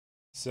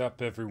What's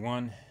up,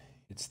 everyone?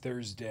 It's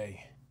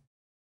Thursday.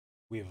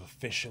 We have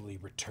officially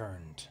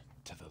returned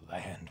to the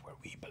land where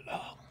we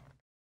belong.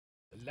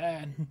 The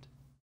land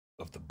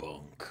of the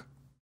bunk.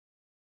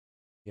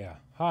 Yeah,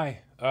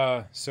 hi.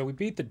 So we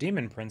beat the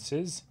demon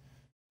princes.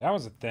 That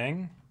was a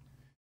thing.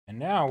 And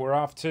now we're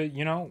off to,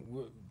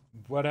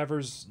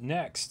 whatever's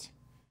next.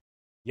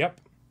 Yep.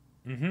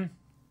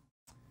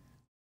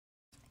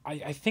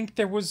 I think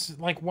there was,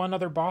 like, one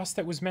other boss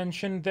that was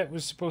mentioned that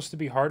was supposed to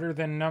be harder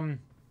than,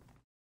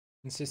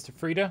 Sister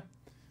Frida.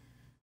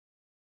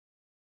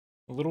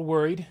 A little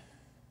worried.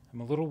 I'm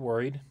a little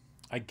worried.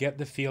 I get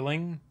the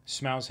feeling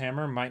Smau's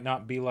hammer might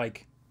not be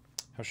like,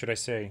 how should I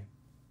say,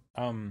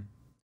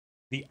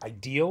 the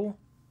ideal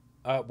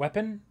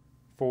weapon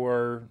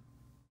for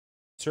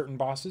certain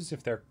bosses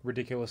if they're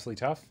ridiculously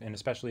tough, and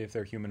especially if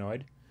they're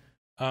humanoid.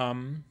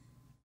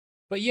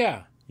 But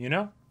yeah,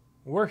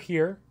 we're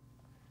here,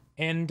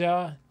 and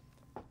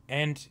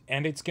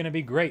it's gonna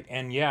be great.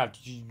 And yeah,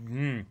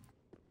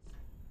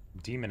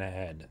 demon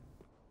ahead.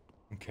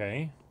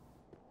 Okay.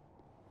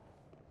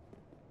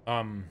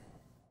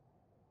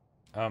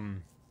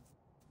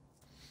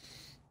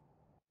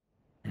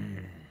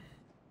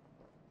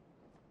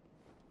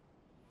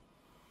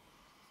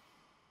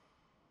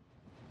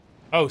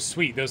 Oh,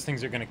 sweet. Those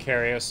things are gonna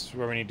carry us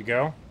where we need to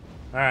go.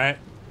 Alright.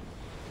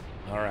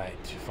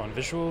 Alright. Fun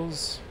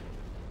visuals.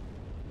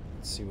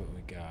 Let's see what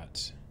we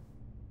got.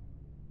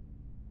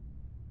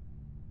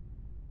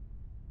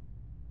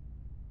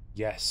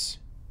 Yes.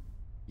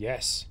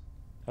 Yes.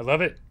 I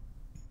love it.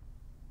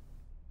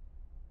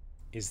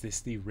 Is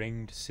this the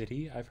ringed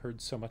city I've heard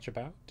so much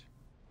about?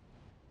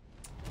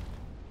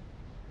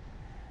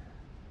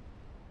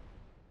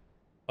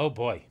 Oh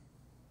boy.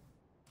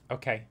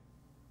 Okay.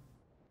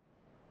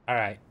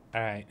 Alright,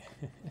 alright.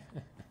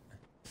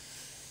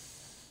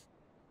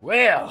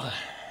 Well,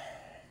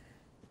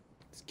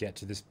 let's get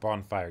to this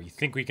bonfire. You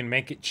think we can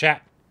make it,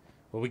 chat?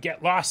 Will we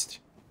get lost?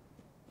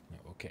 No,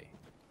 okay.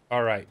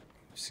 Alright.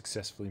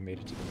 Successfully made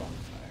it to the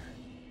bonfire.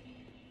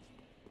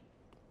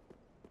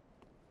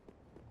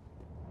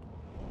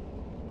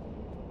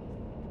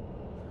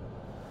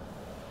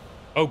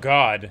 Oh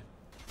god.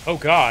 Oh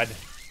god.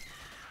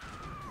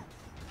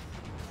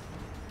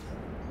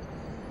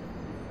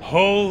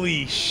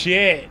 Holy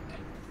shit.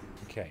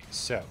 Okay,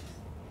 so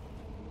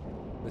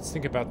let's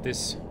think about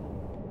this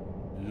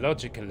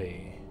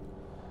logically.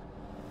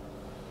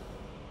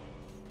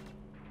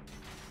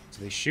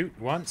 So they shoot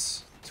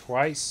once,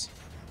 twice,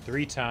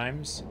 3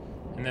 times,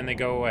 and then they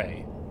go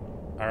away.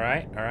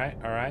 Alright, alright,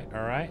 alright,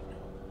 alright.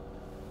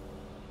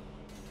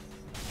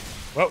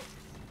 Whoa.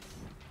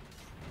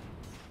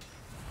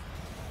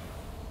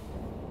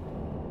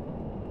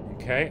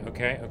 Okay,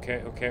 okay,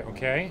 okay, okay,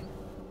 okay.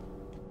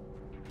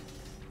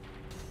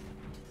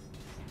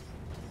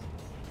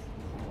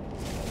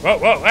 Whoa,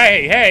 whoa,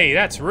 hey, hey,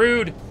 that's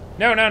rude.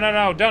 No, no, no,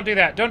 no, don't do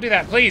that. Don't do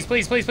that. Please,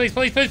 please, please, please,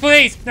 please, please,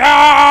 please.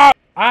 No!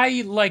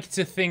 I like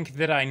to think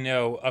that I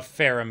know a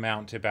fair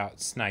amount about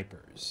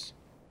snipers.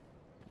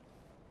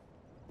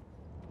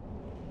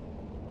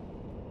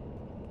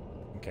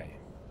 Okay.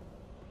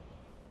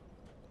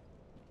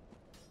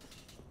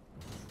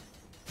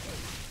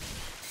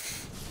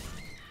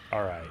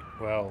 Alright,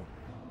 well.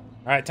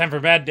 Alright, time for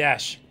Mad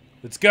Dash.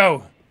 Let's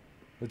go.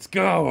 Let's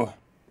go.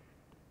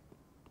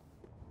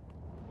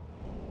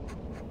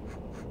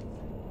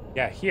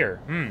 Yeah, here.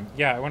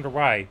 Yeah, I wonder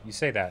why you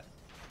say that.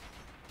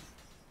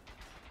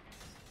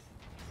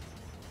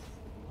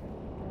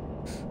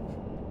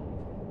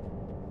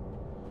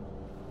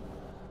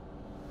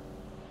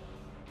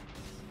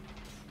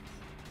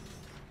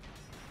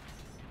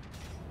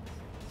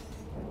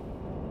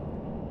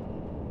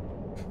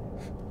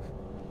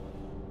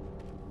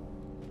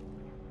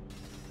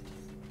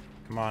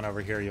 Come on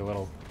over here, you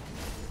little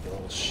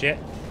shit.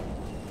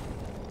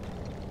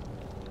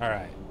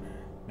 Alright.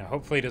 Now,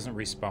 hopefully it doesn't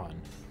respawn.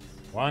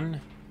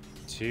 1,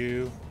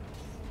 2,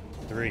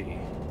 3.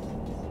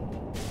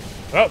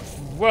 Oh,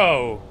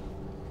 whoa.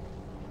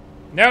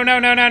 No, no,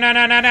 no, no, no,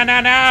 no, no, no,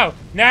 no, no!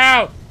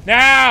 No!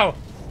 No!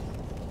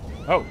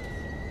 Oh.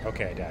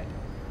 Okay, I died.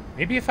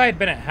 Maybe if I had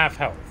been at half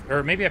health,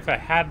 or maybe if I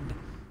had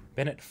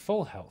been at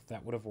full health,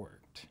 that would have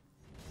worked.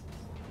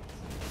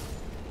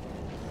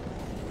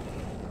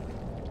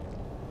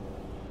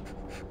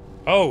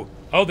 Oh,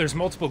 there's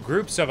multiple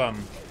groups of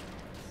them.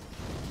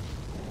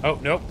 Oh,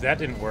 nope, that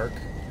didn't work.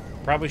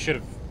 Probably should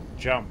have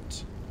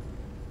jumped.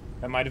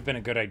 That might have been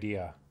a good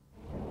idea.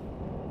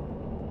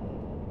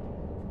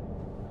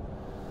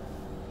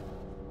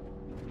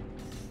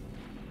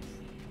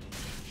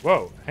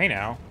 Whoa, hey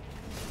now.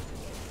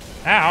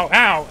 Ow,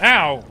 ow,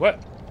 ow!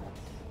 What?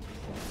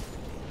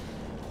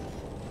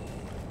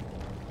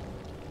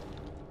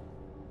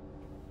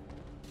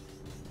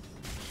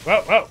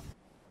 Whoa, whoa!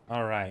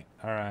 Alright,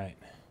 alright.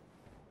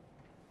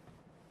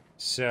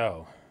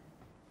 So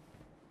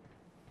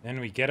then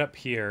we get up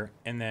here,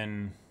 and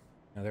then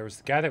now there was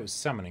the guy that was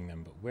summoning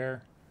them, but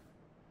where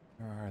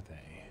are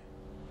they?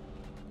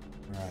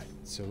 Alright,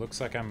 so it looks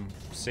like I'm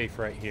safe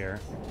right here.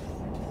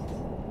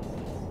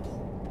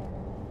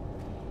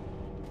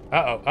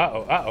 Uh-oh,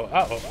 uh-oh, uh-oh,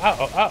 uh-oh, uh-oh,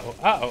 uh-oh,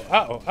 uh-oh,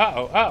 uh-oh,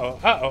 uh-oh, uh-oh,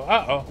 uh-oh,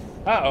 uh-oh,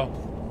 uh-oh.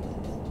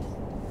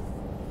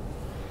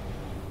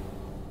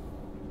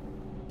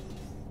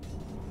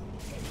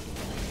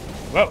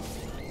 Whoa.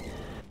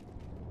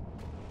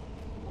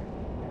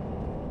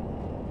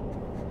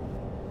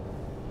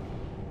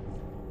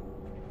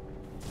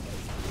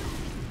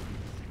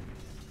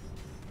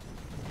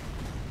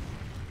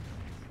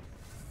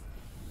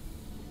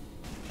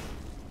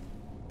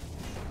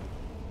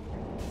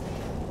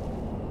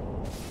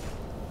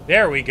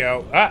 There we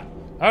go. Ah!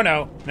 Oh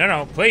no. No,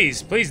 no.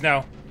 Please. Please,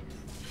 no.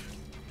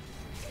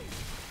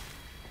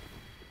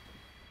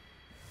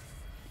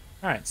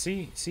 Alright,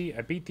 see,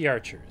 I beat the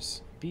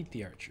archers. Beat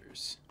the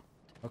archers.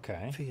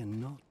 Okay. Fear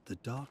not the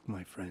dark,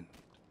 my friend,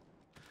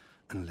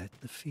 and let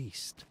the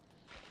feast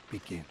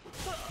begin.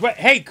 What?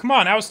 Hey, come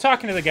on. I was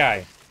talking to the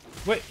guy.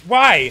 What?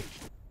 Why?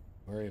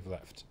 Wary of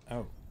left.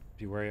 Oh,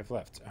 be wary of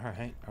left.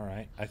 Alright,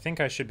 alright. I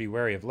think I should be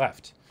wary of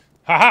left.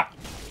 Haha!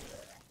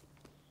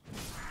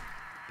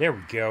 There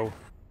we go.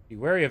 Be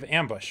wary of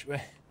ambush.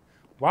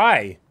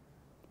 Why?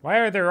 Why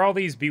are there all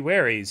these be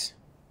waries?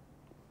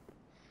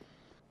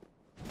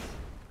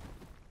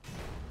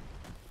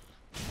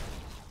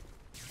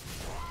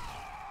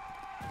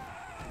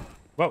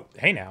 Whoa,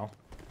 hey now.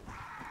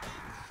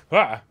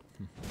 Ah!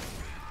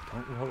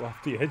 Don't roll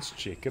off the edge,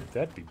 Jacob.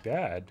 That'd be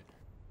bad.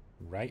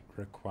 Right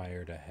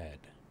required ahead.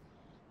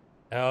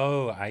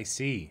 Oh, I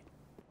see.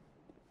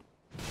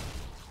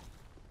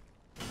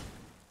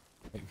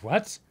 Wait,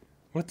 what?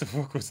 What the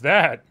fuck was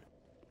that?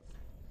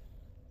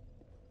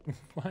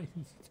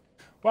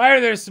 Why are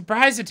there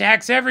surprise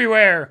attacks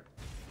everywhere?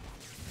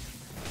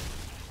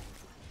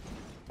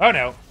 Oh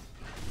no.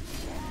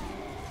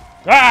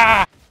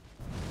 Ah!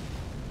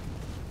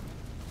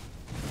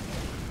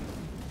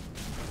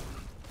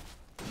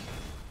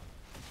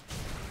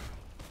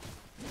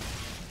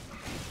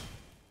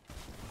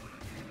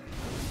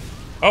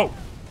 Oh.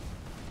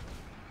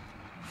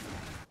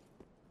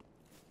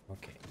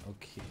 Okay,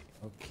 okay,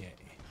 okay.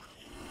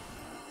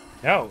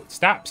 No,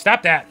 stop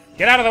that.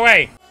 Get out of the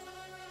way.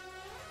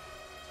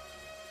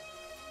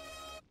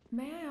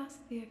 May I ask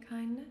thee a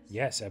kindness?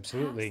 Yes,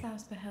 absolutely.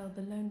 Perhaps thou hast beheld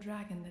the lone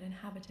dragon that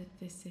inhabited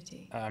this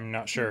city. I'm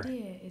not sure.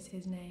 Medir is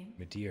his name.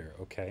 Medir,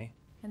 okay.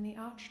 And the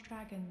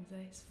arch-dragons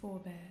are his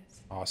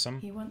forebears. Awesome.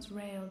 He once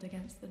railed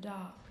against the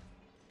dark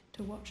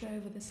to watch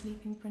over the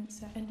sleeping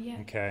princess. And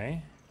yet,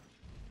 Okay.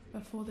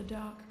 before the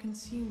dark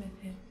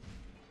consumeth him,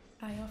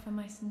 I offer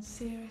my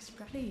sincerest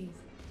please.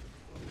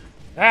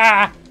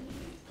 Ah!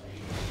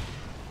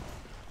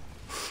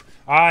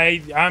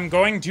 I'm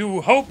going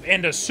to hope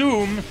and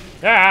assume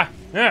that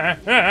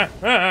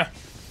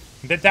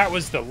that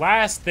was the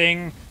last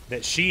thing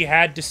that she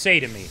had to say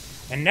to me.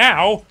 And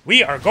now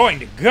we are going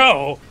to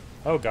go.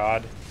 Oh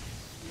God.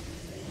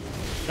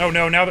 Oh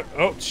no, now that,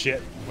 oh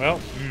shit. Well,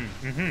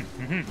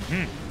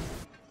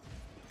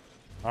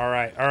 All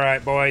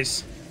right,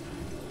 boys.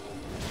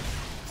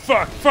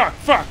 Fuck.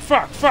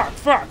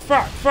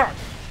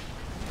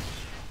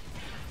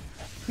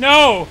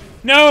 No,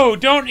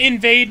 don't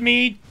invade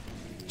me,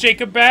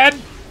 Jacob Bad.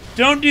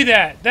 Don't do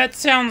that. That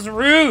sounds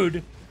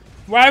rude.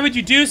 Why would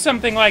you do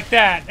something like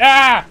that?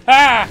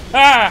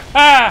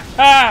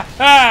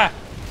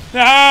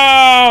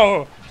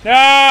 No!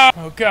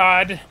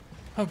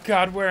 Oh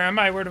God, where am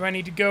I? Where do I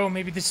need to go?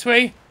 Maybe this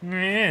way?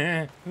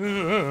 Yes.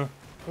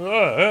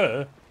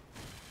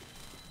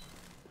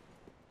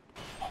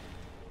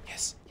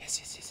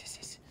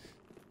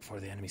 Before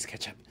the enemies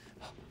catch up.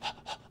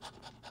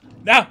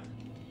 No!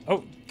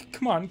 Oh,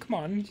 come on.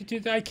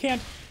 I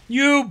can't.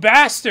 You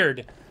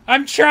bastard!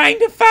 I'm trying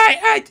to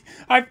fight.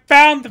 I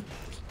found the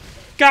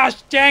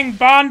gosh dang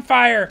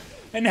bonfire,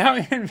 and now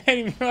you're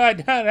invading me. I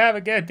don't have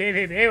a good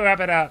DDD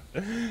weapon up.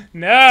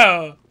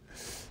 No.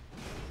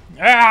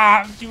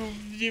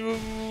 You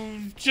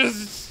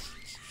just.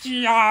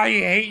 I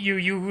hate you,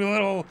 you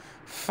little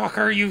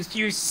fucker.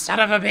 You son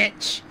of a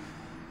bitch.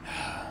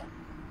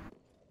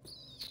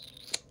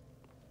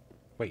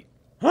 Wait.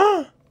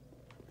 Huh?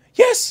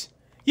 Yes!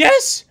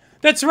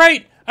 That's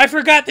right! I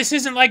forgot this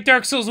isn't like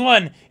Dark Souls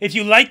 1. If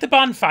you light the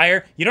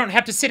bonfire, you don't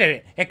have to sit at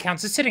it. It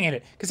counts as sitting at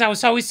it. Because I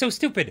was always so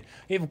stupid.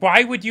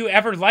 Why would you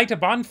ever light a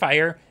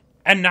bonfire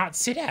and not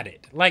sit at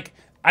it? Like,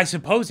 I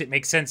suppose it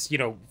makes sense, you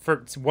know,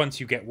 for once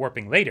you get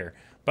warping later.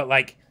 But,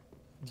 like,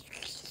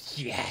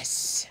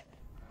 yes.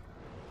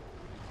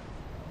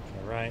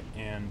 Alright,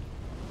 and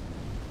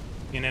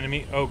an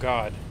enemy. Oh,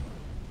 God.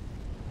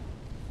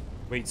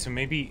 Wait, so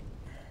maybe...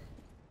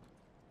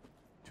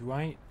 Do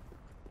I...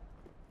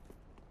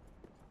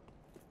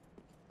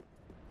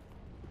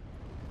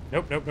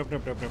 Nope. Yep,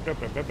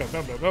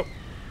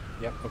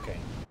 okay.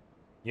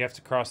 You have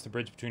to cross the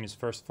bridge between his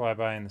first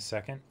flyby and the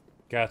second?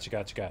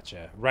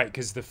 Gotcha. Right,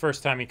 because the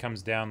first time he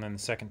comes down, then the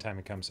second time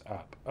he comes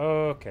up.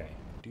 Okay.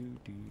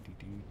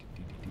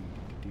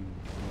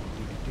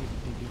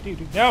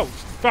 No!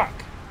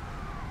 Fuck!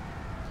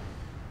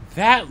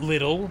 That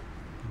little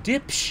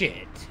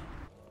dipshit.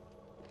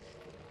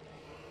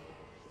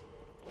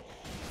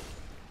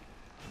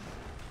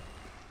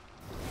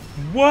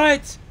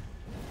 What?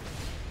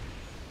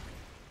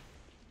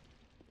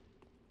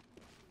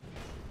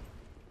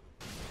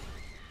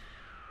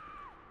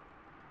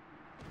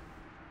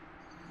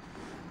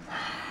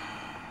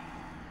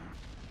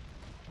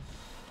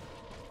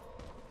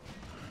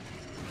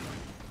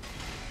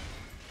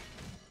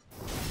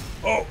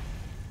 Oh!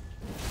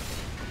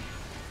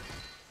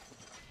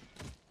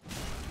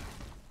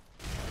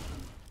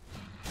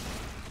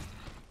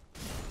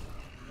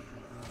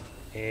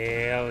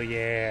 Hell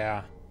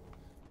yeah.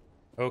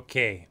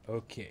 Okay,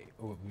 okay.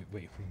 Oh,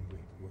 wait,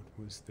 what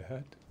was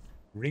that?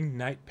 Ring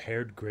Knight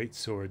paired great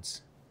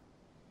swords.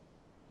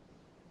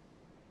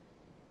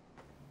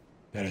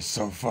 That is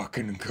so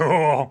fucking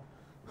cool.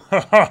 Ha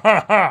ha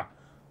ha ha.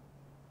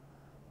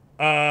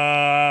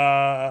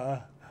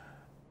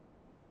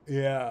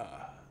 Yeah.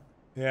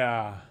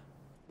 Yeah.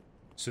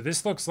 So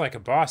this looks like a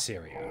boss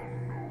area.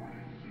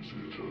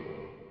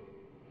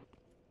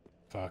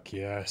 Fuck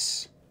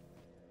yes.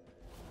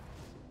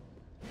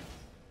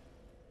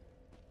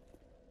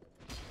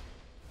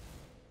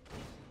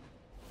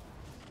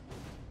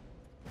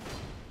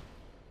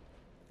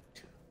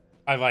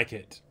 I like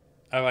it.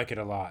 I like it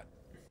a lot.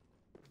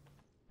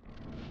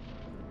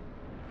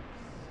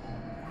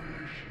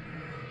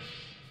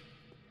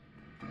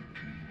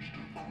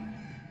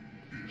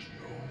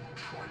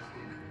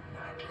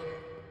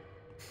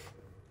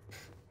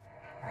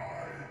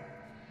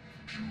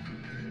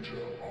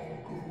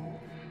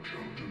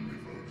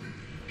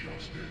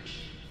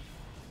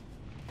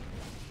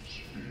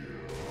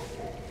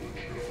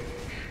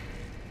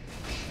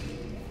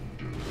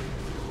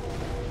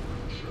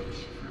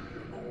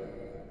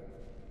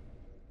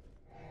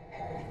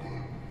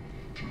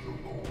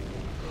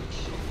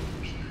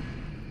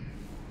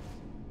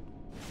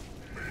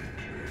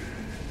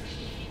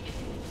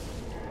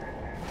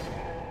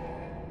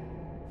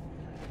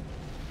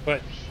 But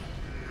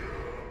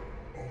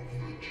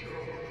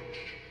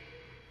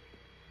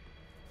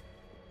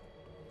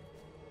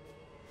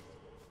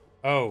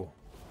oh.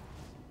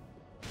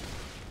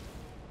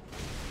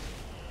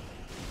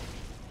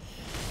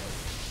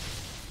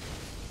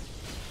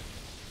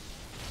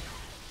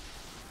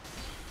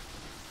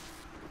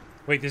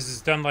 Wait, this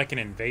is done like an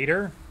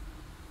invader?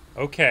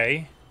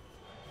 Okay.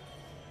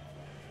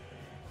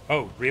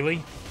 Oh,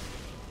 really?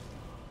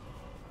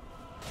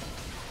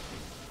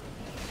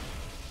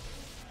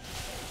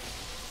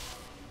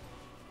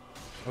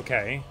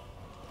 Okay.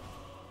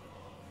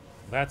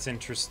 That's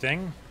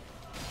interesting.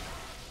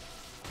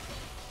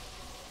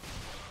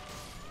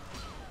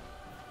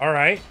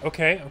 Alright,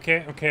 okay,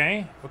 okay,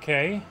 okay,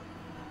 okay.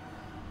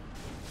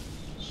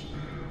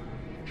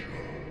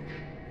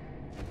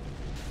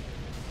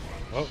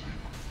 Oh.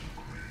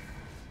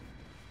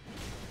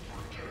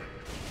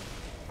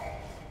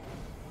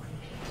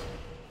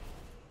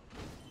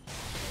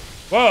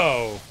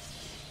 Whoa!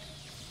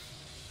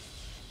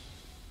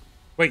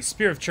 Wait,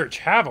 Spear of Church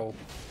Havel?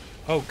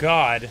 Oh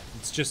god,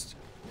 it's just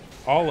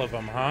all of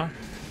them, huh?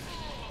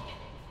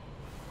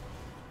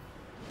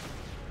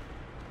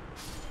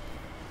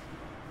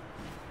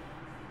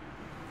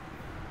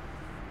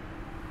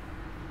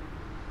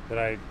 Did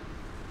I...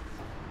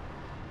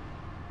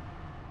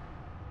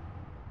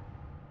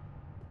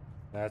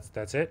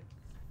 That's it?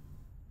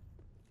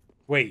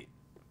 Wait,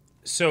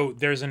 so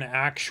there's an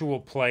actual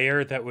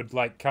player that would,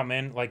 like, come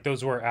in? Like,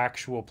 those were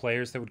actual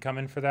players that would come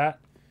in for that?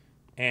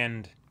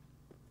 And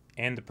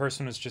the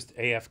person was just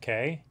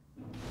AFK?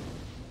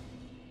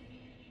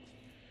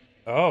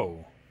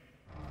 Oh.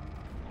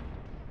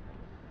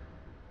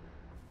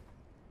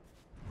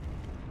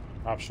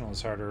 Optional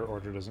is harder,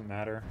 order doesn't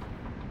matter.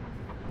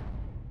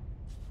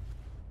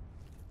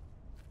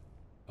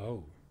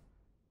 Oh.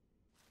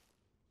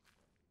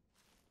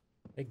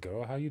 Hey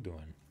girl, how you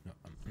doing? No,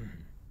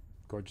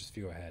 gorgeous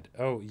view ahead.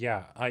 Oh,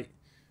 yeah,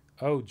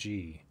 oh,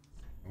 gee.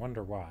 I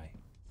wonder why.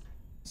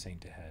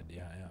 Saint ahead,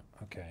 yeah,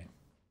 okay.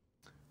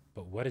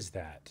 But what is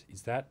that?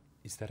 Is that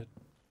a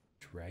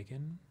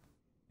dragon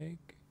egg?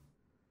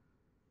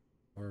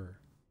 Or...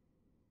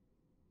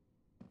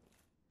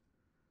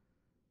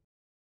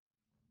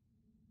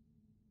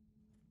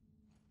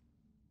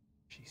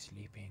 she's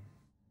sleeping.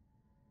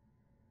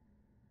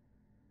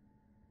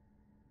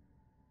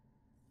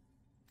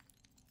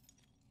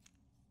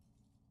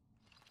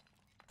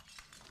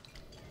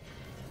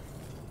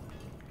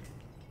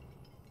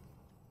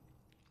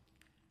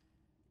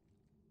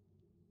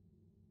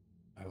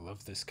 I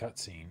love this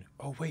cutscene.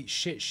 Oh wait,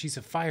 shit, she's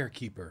a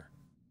firekeeper.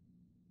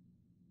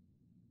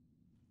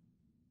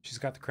 She's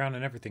got the crown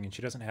and everything, and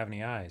she doesn't have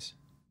any eyes.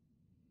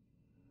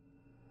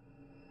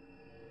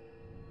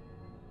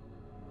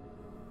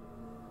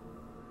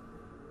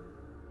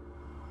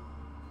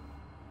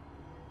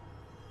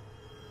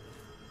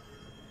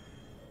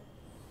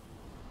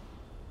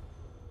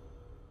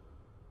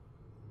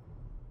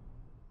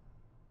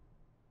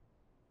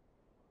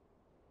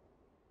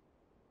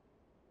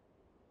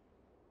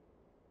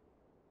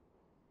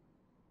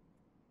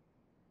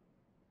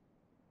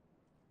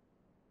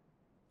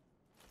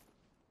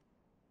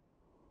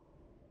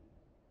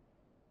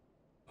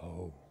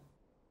 Oh.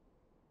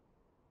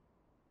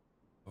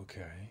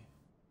 Okay.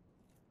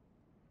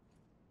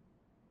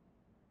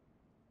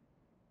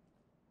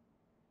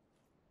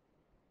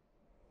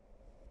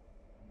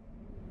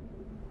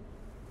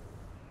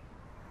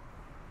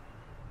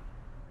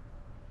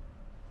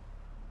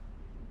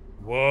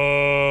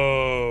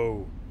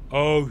 Whoa.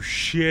 Oh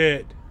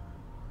shit.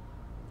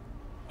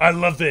 I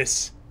love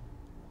this.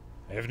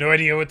 I have no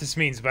idea what this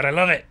means, but I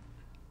love it.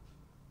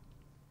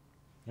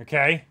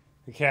 Okay.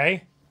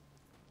 Okay.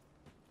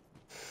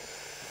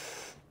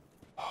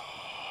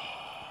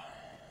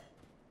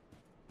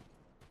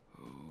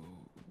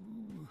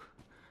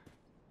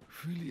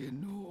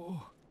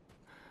 Eleanor,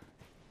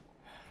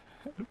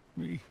 help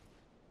me,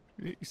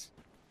 please.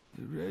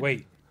 The Red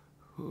Wait.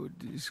 Hood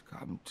is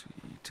come to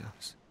eat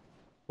us.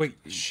 Wait,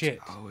 Eat shit.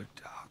 our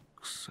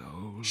dark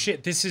soul.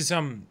 Shit, this is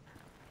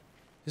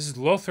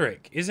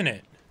Lothric, isn't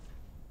it?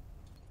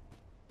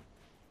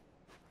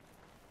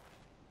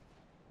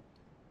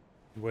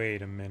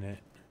 Wait a minute.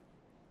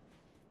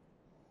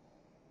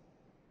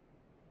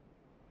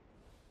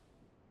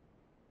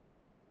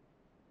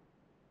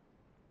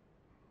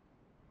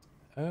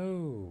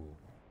 Oh.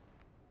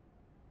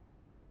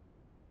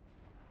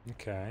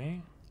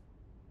 Okay.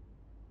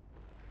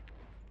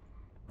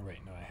 Oh, wait,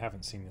 no, I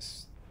haven't seen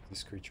this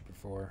creature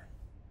before.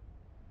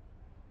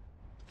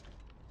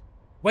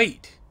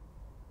 Wait!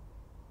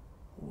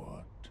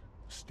 What?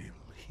 Still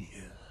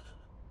here?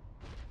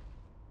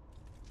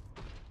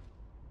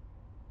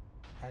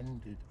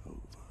 Hand it over,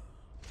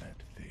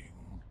 that thing.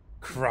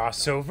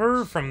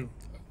 Crossover from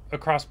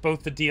across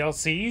both the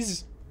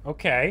DLCs?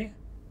 Okay.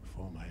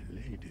 For my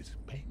lady's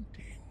painting.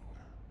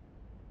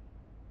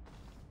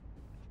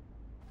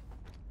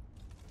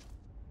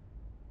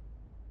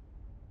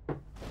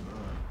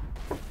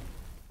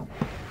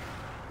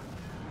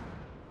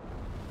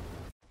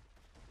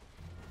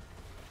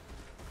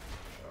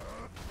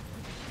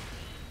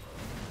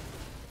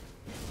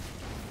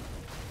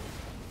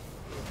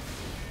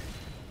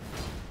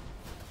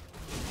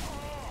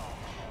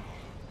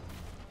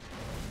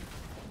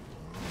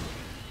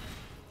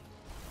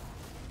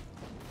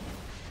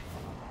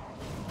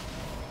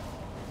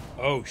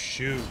 Oh,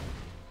 shoot.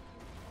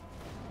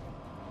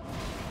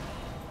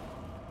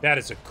 That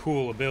is a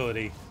cool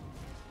ability.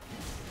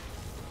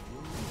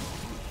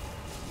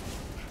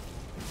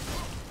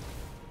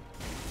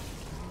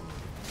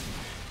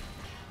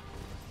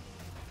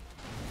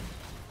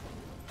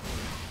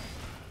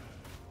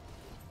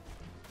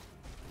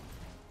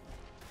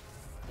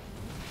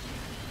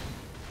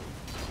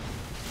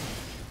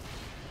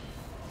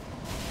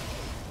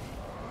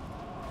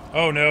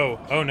 Oh no,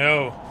 oh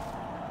no.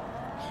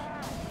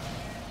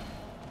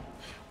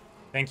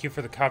 Thank you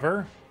for the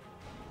cover.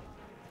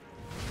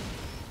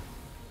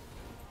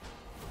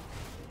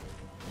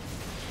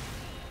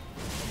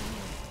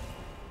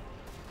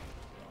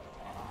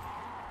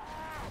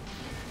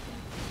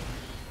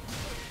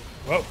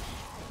 Whoa.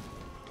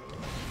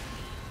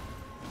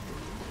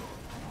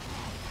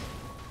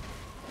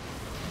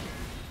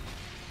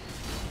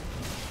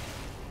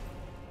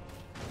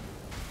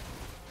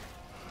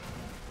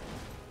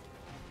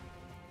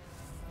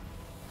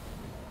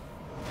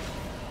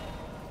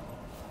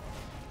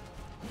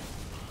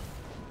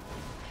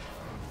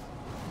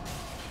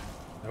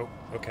 Nope.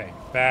 Okay.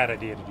 Bad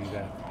idea to do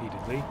that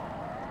repeatedly.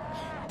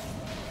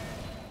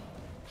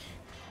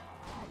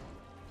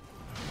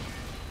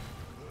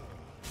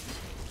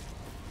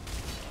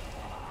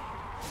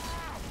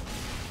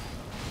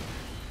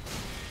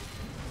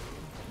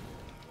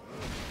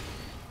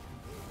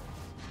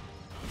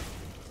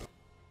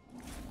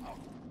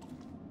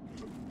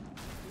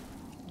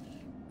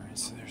 Alright,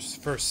 so there's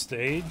first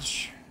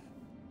stage.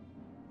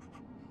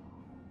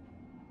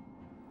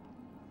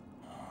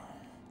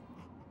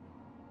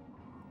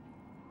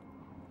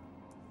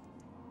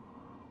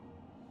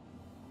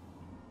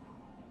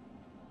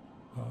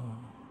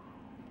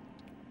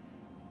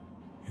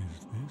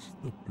 Is this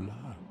the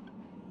blood?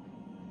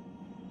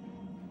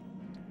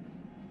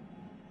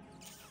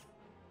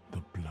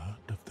 The blood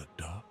of the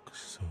dark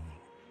soul.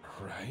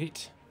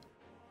 Right.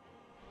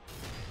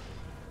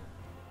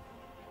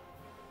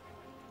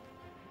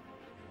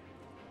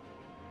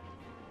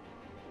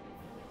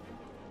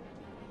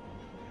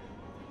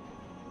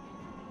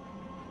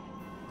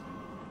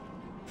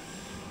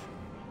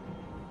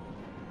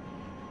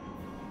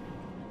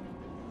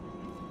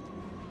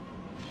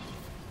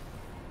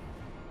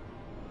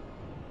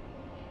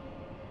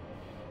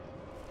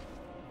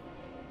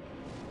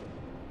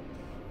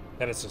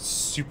 That is a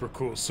super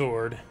cool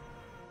sword.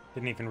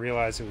 Didn't even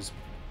realize it was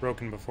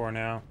broken before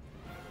now.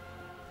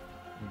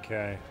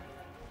 Okay.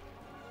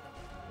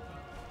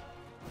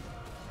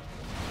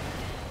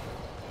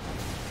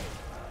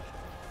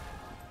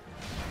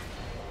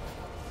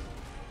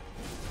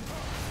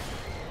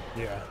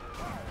 Yeah.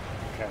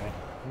 Okay.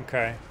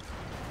 Okay.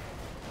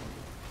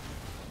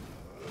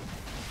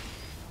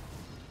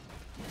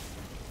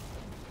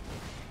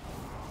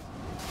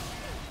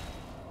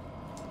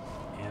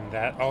 And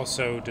that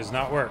also does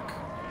not work.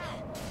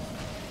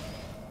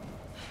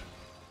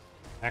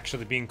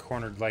 Actually, being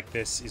cornered like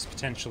this is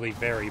potentially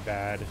very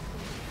bad.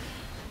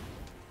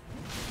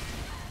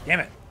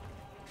 Damn it.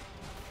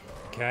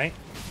 Okay.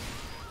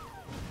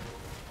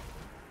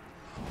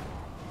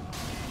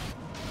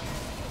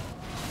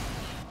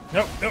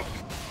 Nope, nope.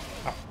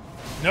 Oh.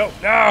 No,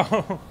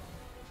 no!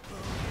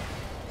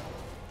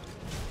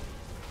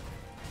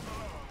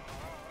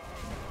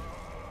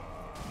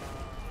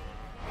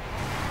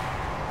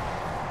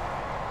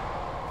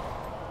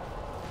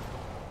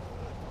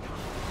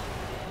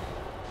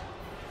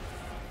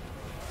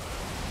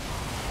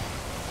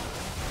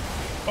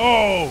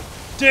 Oh,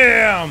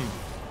 damn!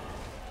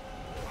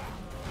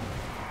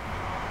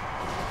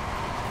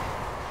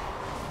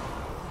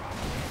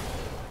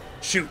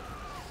 Shoot.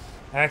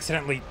 I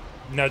accidentally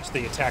nudged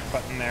the attack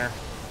button there.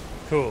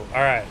 Cool.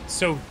 All right.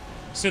 So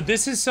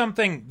this is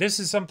something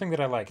that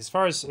I like. As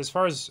far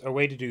as a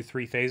way to do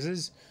 3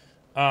 phases,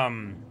 I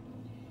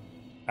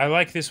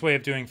like this way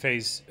of doing 3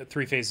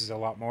 phases a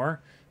lot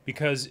more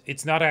because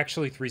it's not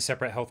actually 3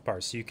 separate health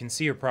bars, so you can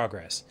see your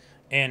progress.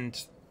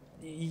 And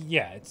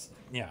yeah,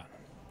 yeah.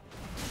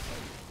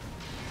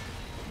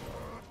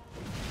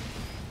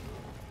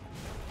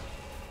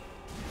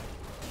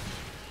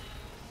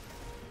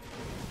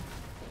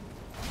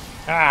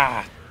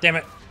 Ah, damn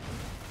it.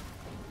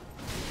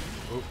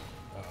 Oop.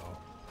 Uh-oh.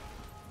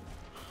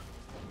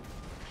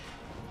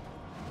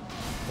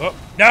 Oh,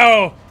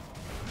 no!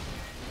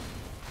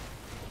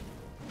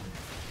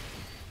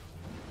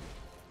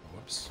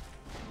 Whoops.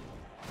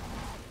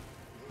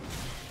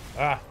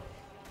 Ah.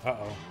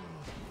 Uh-oh.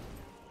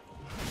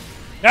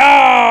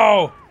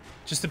 No!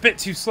 Just a bit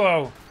too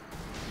slow.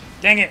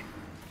 Dang it.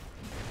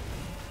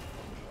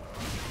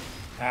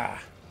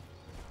 Ah.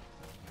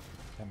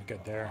 Got me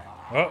good there.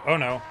 Oh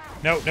no.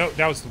 No,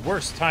 that was the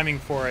worst timing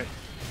for it.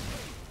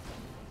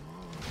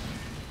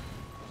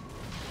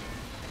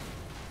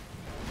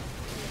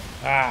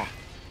 Ah.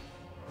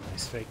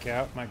 Nice fake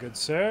out, my good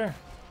sir.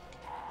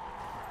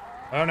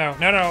 Oh no,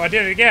 I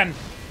did it again.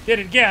 Did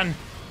it again.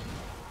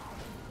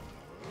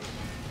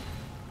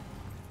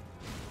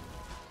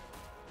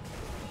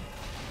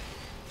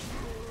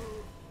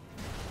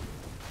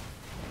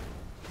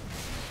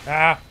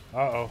 Ah,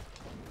 uh-oh.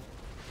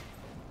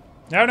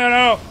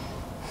 No.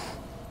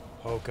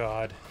 Oh,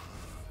 God.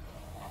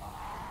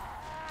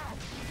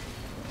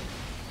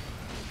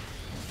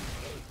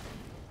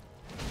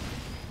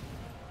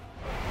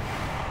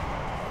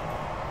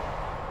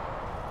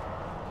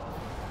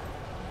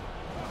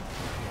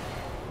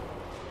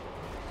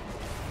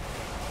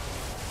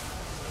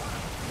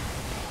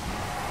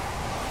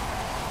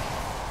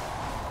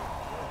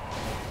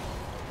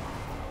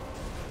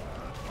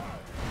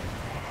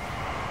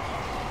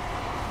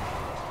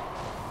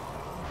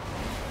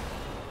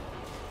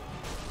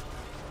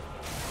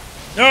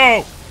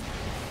 No!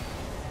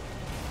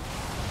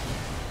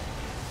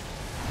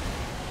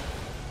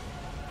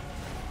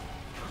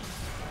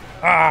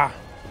 Ah!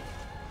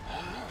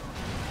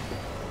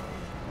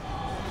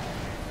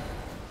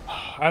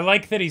 I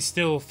like that he's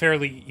still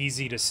fairly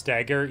easy to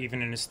stagger,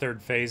 even in his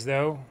 3rd phase,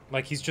 though.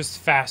 Like, he's just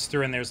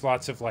faster and there's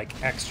lots of,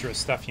 like, extra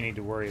stuff you need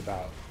to worry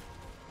about.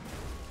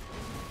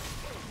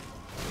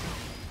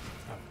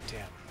 Oh,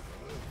 damn.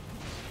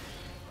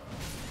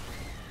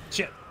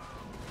 Shit.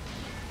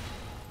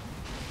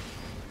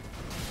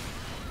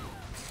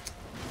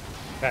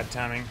 Bad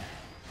timing.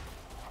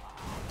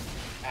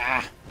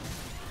 Ah!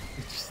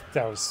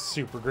 That was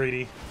super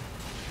greedy.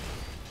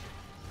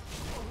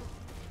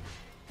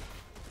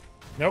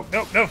 Nope.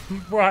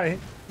 Why?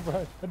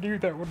 I knew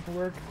that wouldn't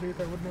work.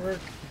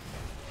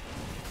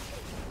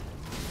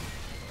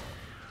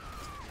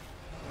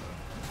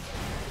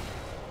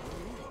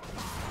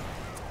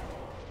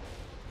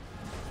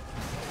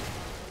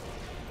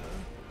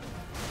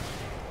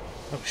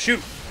 Oh, shoot!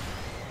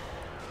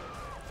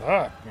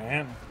 Fuck,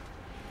 man.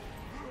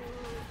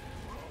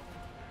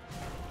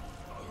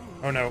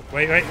 Oh no,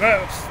 wait,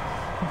 whoa.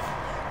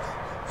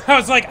 I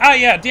was like, ah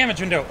yeah,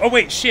 damage window. Oh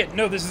wait, shit,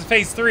 no, this is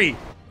phase 3.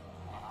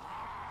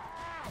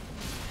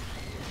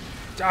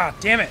 Ah,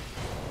 damn it.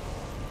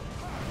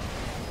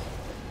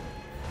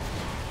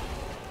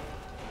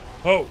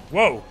 Oh,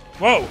 whoa.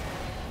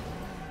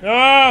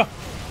 Ah!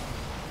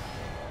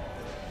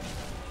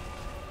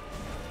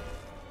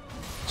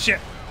 Shit.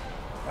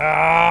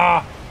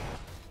 Ah!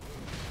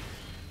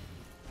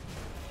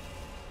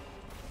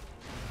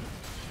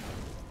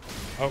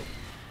 Oh.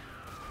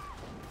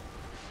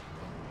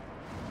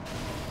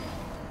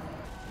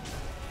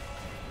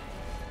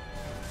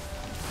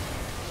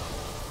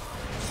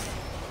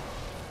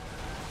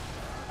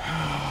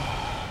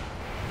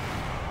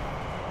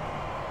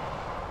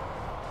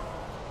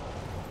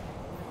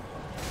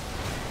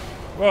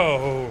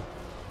 Whoa.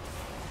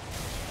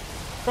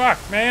 Fuck,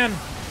 man.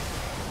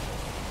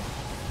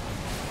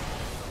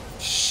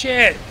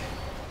 Shit.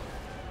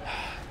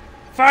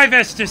 5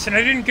 Estus and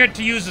I didn't get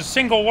to use a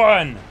single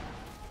one.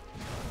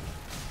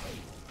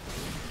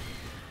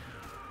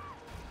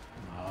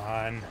 Come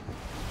on.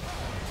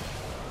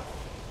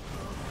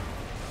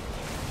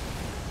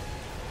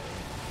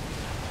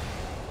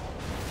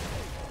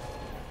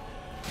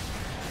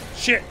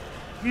 Shit.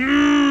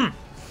 Mmm.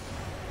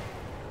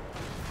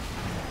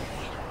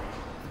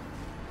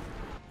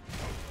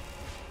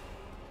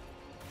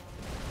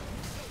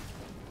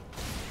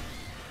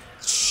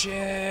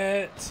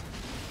 Shit.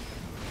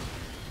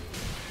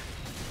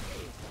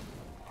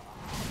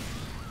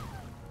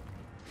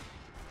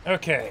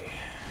 Okay.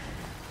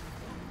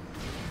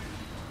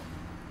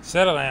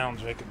 Settle down,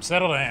 Jacob.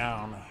 Settle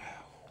down.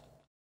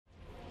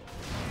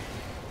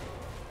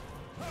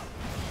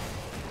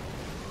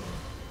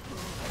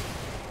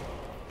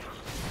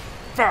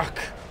 Fuck.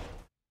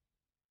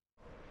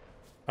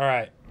 All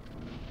right.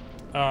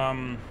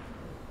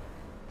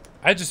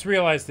 I just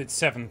realized it's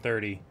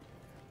 7:30.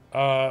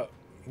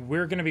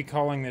 We're gonna be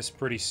calling this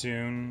pretty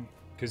soon,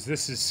 because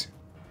this is...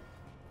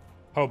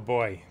 Oh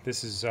boy,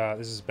 this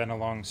has been a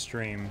long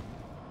stream.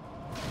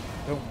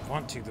 I don't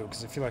want to, though,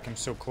 because I feel like I'm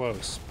so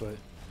close, but...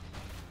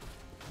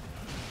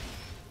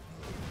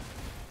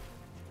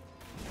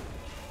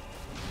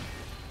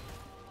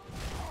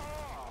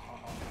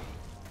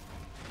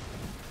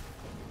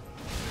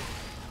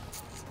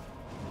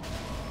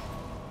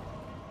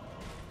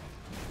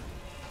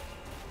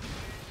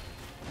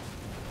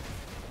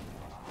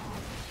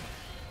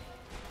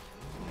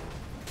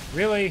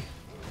 Really?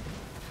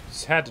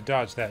 Just had to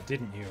dodge that,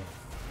 didn't you?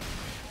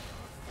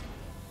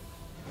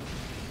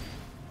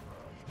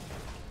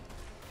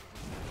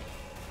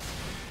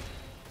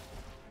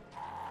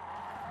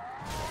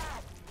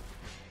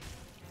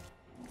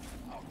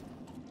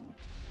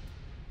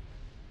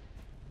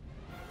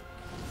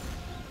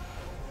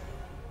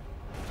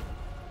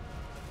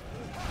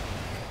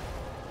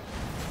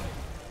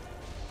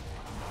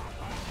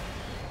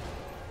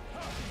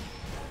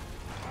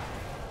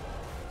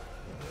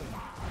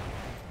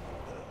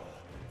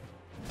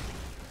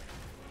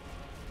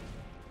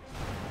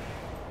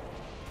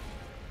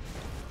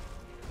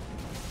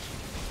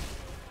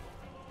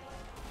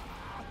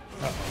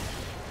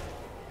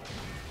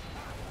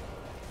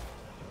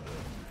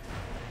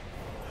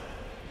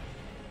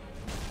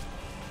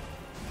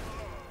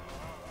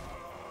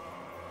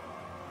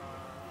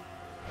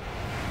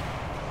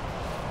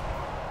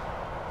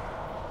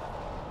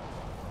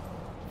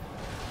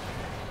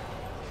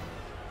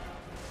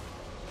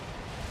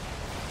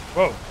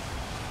 Whoa.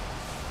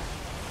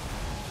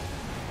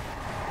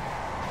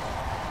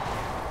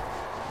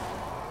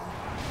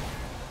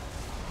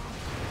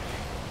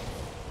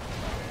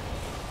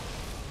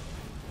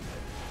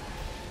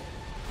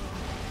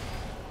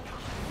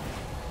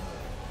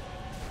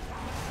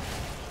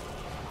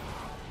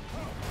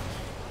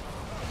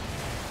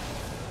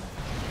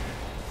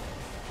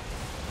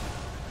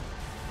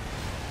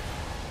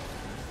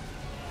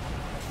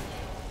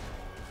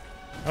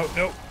 Oh,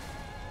 no.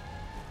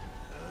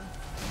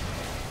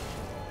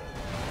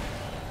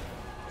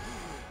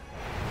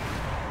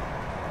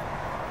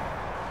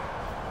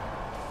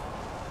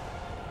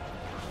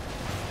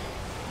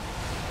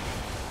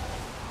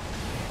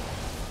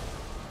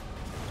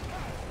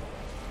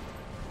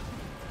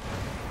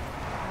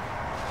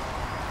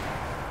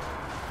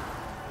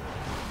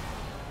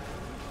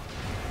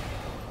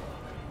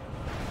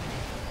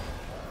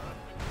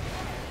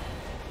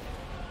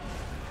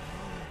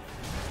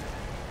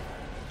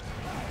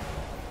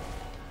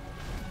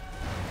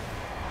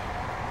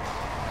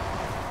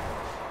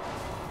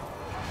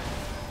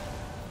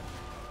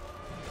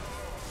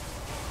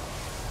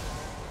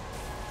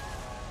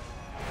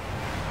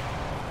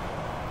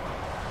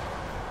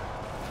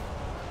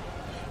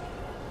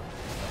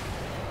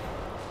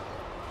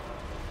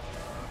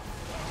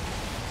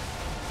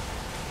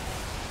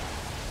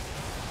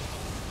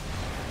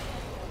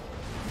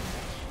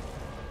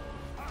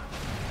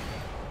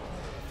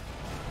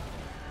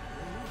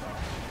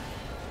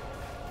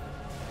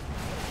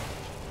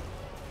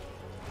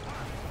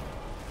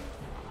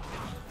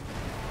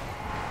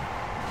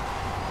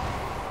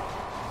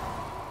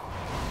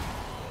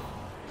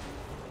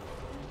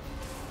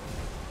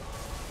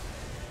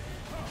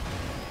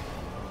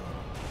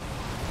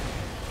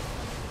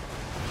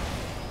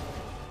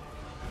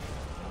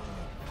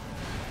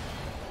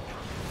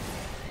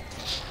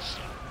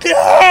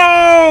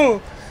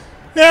 No!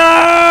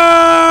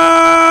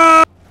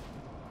 No!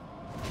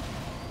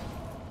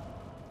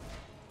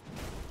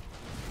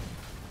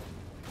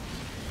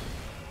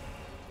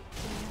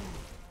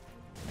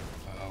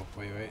 Oh,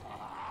 wait.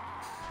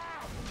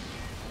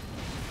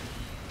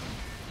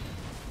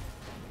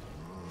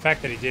 The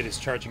fact that he did his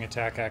charging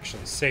attack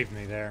actually saved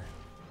me there.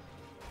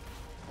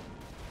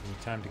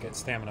 Need time to get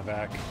stamina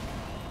back.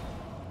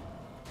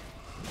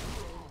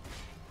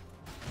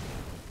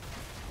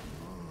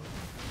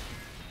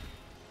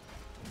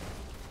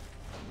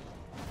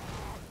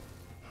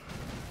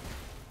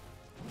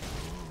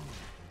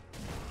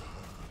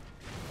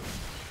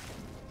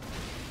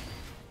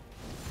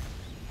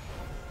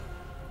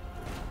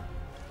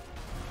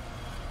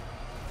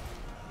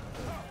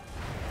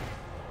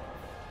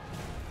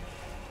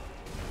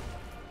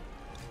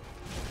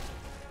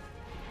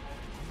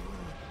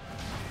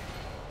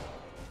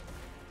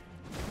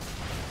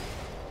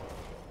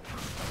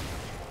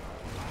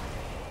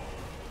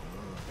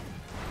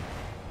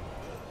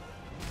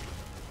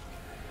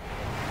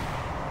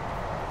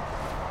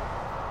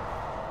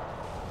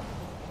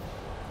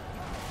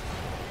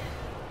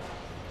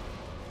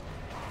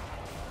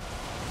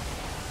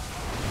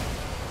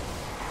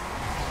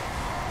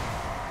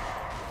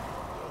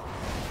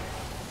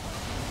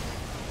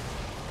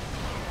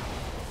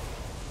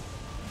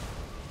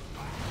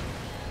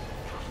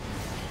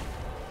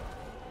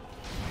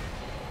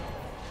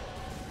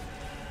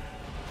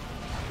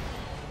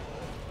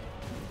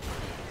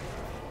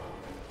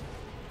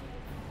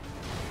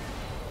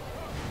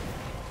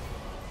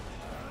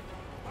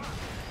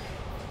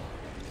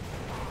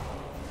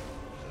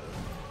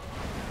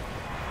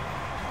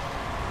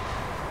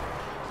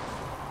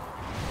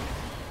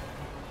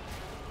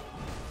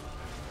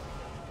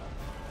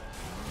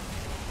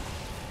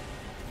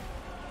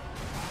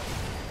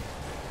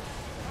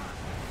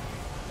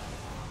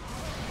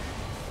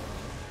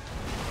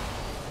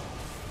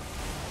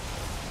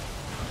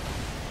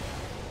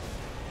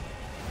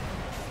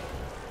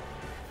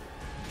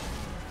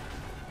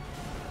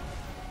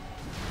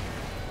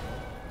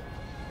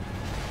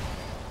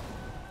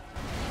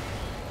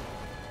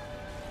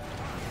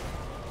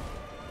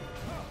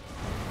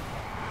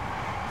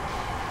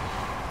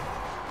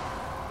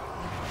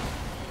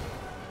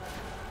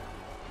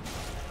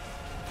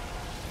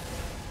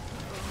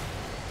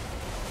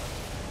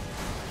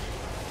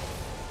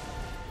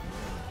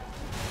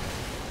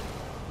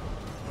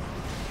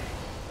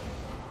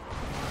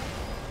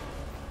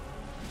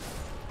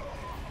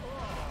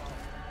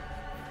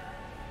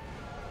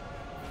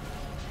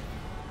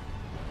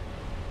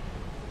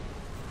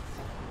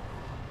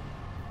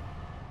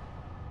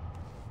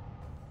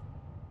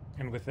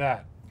 And with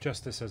that,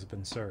 justice has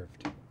been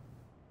served.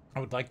 I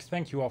would like to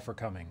thank you all for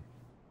coming.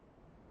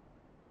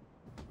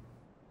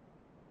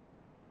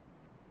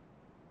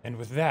 And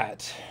with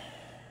that,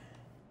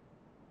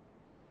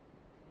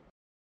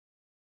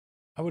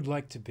 I would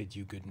like to bid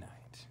you good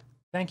night.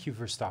 Thank you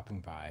for stopping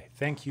by.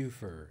 Thank you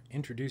for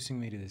introducing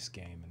me to this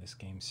game and this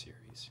game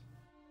series.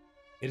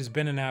 It has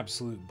been an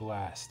absolute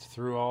blast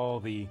through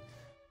all the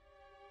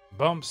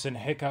bumps and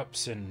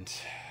hiccups and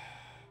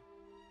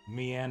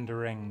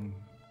meandering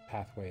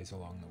pathways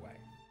along the way.